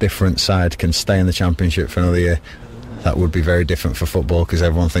this different side can stay in the Championship for another year, that would be very different for football, because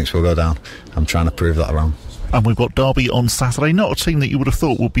everyone thinks we'll go down. I'm trying to prove that wrong. And we've got Derby on Saturday, not a team that you would have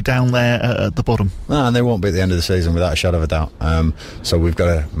thought would be down there at the bottom. No, and they won't be at the end of the season without a shadow of a doubt. So we've got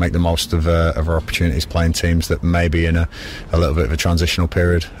to make the most of our opportunities playing teams that may be in a little bit of a transitional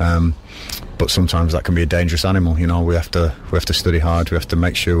period. But sometimes that can be a dangerous animal. You know, we have to study hard. We have to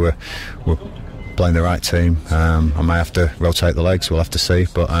make sure we're playing the right team. I may have to rotate the legs, we'll have to see,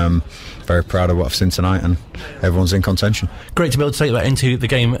 but I'm very proud of what I've seen tonight, and everyone's in contention. Great to be able to take that into the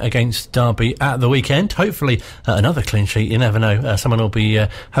game against Derby at the weekend. Hopefully another clean sheet, you never know. Someone will be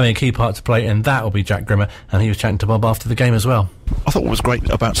having a key part to play, and that will be Jack Grimmer, and he was chatting to Bob after the game as well. I thought what was great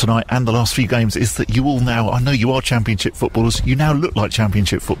about tonight and the last few games is that you all now, I know you are Championship footballers, you now look like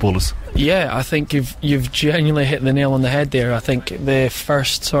Championship footballers. Yeah, I think you've genuinely hit the nail on the head there. I think the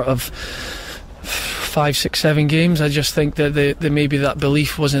first sort of 5, 6, 7 games, I just think that the maybe that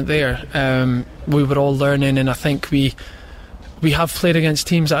belief wasn't there. We were all learning, and I think we have played against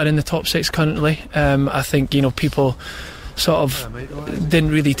teams that are in the top 6 currently. I think people sort of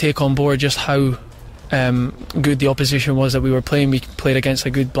didn't really take on board just how good the opposition was that we were playing. We played against a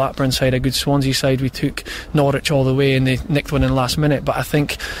good Blackburn side, a good Swansea side. We took Norwich all the way and they nicked one in the last minute. But I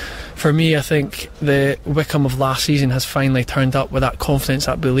think for me, the Wycombe of last season has finally turned up with that confidence,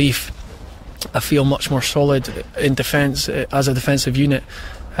 that belief. I feel much more solid in defence as a defensive unit.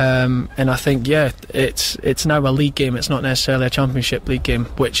 And I think it's now a league game, it's not necessarily a Championship League game,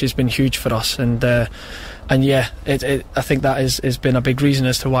 which has been huge for us, and I think that has been a big reason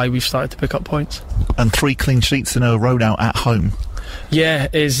as to why we've started to pick up points. And 3 clean sheets in a row now at home. Yeah,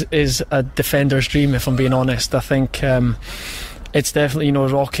 is a defender's dream, if I'm being honest. I think it's definitely,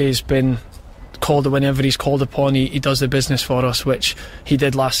 Rocky's been called whenever he's called upon, he does the business for us, which he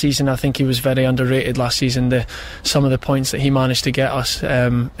did last season. I think he was very underrated last season, some of the points that he managed to get us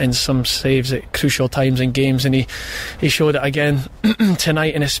in some saves at crucial times in games, and he showed it again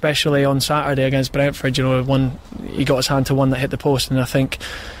tonight, and especially on Saturday against Brentford. He got his hand to one that hit the post, and I think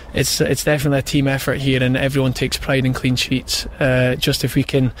it's definitely a team effort here, and everyone takes pride in clean sheets. Just if we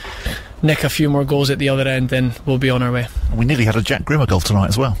can nick a few more goals at the other end, then we'll be on our way. We nearly had a Jack Grimmer goal tonight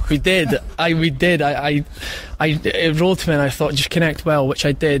as well. We did. It rolled to me, and I thought just connect well, which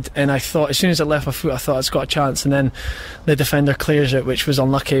I did. And I thought as soon as it left my foot, I thought it's got a chance. And then the defender clears it, which was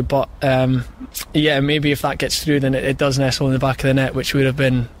unlucky. But maybe if that gets through, then it does nestle in the back of the net, which would have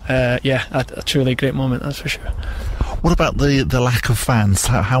been a truly great moment. That's for sure. What about the lack of fans?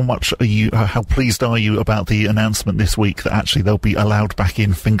 How pleased are you about the announcement this week that actually they'll be allowed back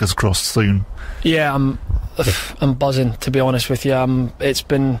in, fingers crossed, soon? Yeah, I'm buzzing, to be honest with you. It's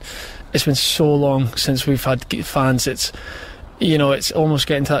been so long since we've had fans. It's almost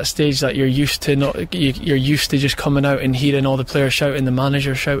getting to that stage that you're used to just coming out and hearing all the players shouting, the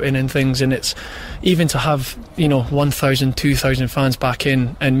manager shouting and things, and it's even to have 1,000, 2,000 fans back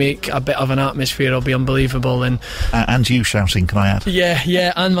in and make a bit of an atmosphere, it'll be unbelievable. And you shouting, can I add?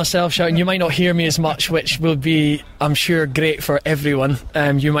 Yeah, and myself shouting. You might not hear me as much, which will be, I'm sure, great for everyone.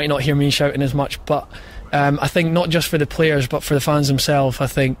 You might not hear me shouting as much, but I think not just for the players but for the fans themselves, I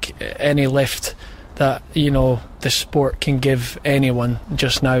think any lift that the sport can give anyone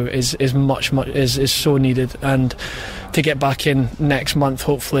just now is so needed, and to get back in next month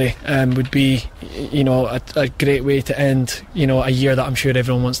hopefully would be a great way to end a year that I'm sure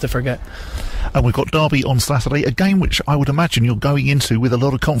everyone wants to forget. And we've got Derby on Saturday, a game which I would imagine you're going into with a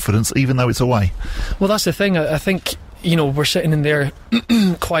lot of confidence, even though it's away. Well, that's the thing. I think we're sitting in there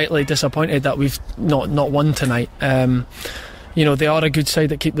quietly disappointed that we've not won tonight. They are a good side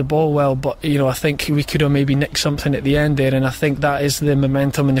that keep the ball well, but I think we could have maybe nicked something at the end there, and I think that is the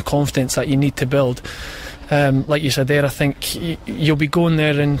momentum and the confidence that you need to build. Like you said there, I think you'll be going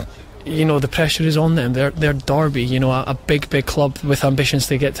there and the pressure is on them. They're Derby, a big club with ambitions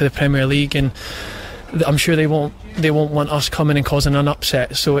to get to the Premier League, and I'm sure they won't want us coming and causing an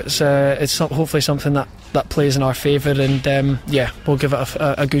upset. So it's hopefully something that plays in our favour, and we'll give it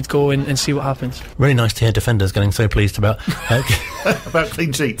a good go and see what happens. Really nice to hear defenders getting so pleased about about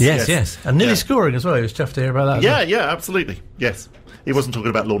clean sheets. Yes, and nearly scoring as well. He was chuffed to hear about that. Yeah, absolutely. Yes. He wasn't talking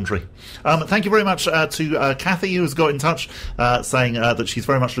about laundry. Thank you very much to Kathy, who has got in touch saying that she's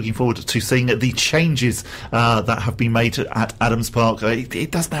very much looking forward to seeing the changes that have been made at Adams Park. It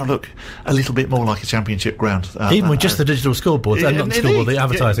does now look a little bit more like a Championship ground. Even with just the digital scoreboards, and not the scoreboard, the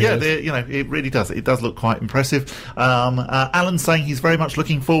advertising. It really does. It does look quite impressive. Alan's saying he's very much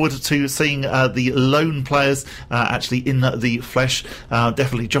looking forward to seeing the lone players actually in the flesh.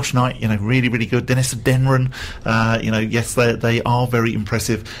 Definitely Josh Knight, really, really good. Dennis Denron, yes, they are very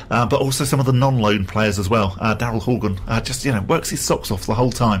impressive, but also some of the non-loan players as well. Daryl Horgan just works his socks off the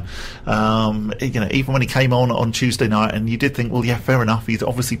whole time. Even when he came on Tuesday night, and you did think, well, yeah, fair enough, he's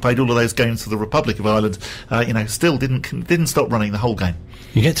obviously played all of those games for the Republic of Ireland. Still didn't stop running the whole game.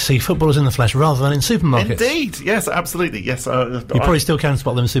 You get to see footballers in the flesh rather than in supermarkets. Indeed, yes, absolutely, yes. You probably still can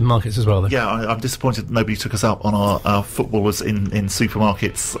spot them in supermarkets as well, though. Yeah, I'm disappointed that nobody took us up on our footballers in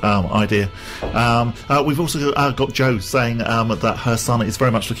supermarkets idea. We've also got Jo saying that her son is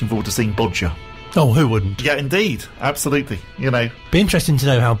very much looking forward to seeing Bodger. Oh, who wouldn't? Yeah, indeed. Absolutely. You know. Be interesting to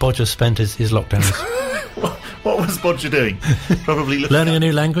know how Bodger spent his lockdowns. What was Bodger doing? Probably learning a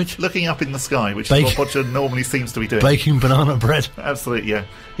new language? Looking up in the sky, which is what Bodger normally seems to be doing. Baking banana bread. Absolutely, yeah.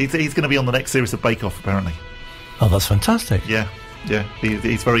 He's going to be on the next series of Bake Off, apparently. Oh, that's fantastic. Yeah.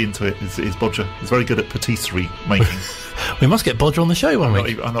 He's very into it. He's Bodger. He's very good at patisserie making. We must get Bodger on the show one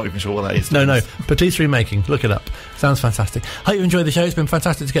week. I'm not even sure what that is. No, patisserie making. Look it up. Sounds fantastic. Hope you enjoyed the show. It's been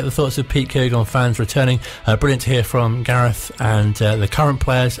fantastic to get the thoughts of Pete Couhig on fans returning. Brilliant to hear from Gareth and the current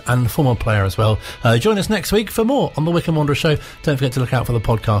players and the former player as well. Join us next week for more on the Wycombe Wanderers show. Don't forget to look out for the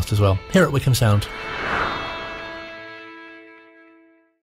podcast as well, here at Wycombe Sound.